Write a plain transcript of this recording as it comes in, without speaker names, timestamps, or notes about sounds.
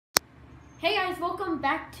Hey guys, welcome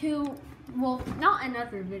back to, well, not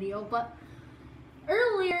another video, but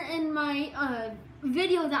earlier in my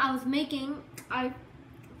video that I was making, I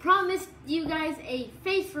promised you guys a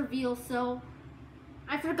face reveal, so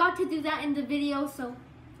I forgot to do that in the video, so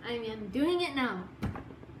I am doing it now.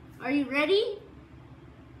 Are you ready?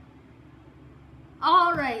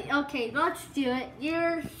 Alright, okay, let's do it.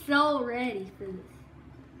 You're so ready for this.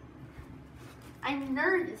 I'm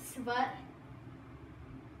nervous, but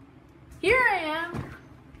here I am,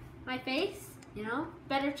 my face, you know.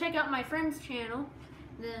 Better check out my friend's channel,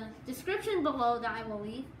 the description below that I will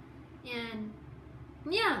leave, and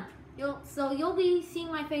yeah, you'll be seeing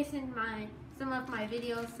my face in some of my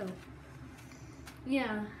videos. So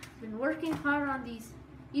yeah, I've been working hard on these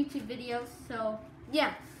YouTube videos. So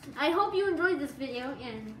yeah, I hope you enjoyed this video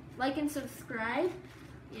and like and subscribe,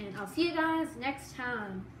 and I'll see you guys next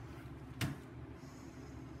time.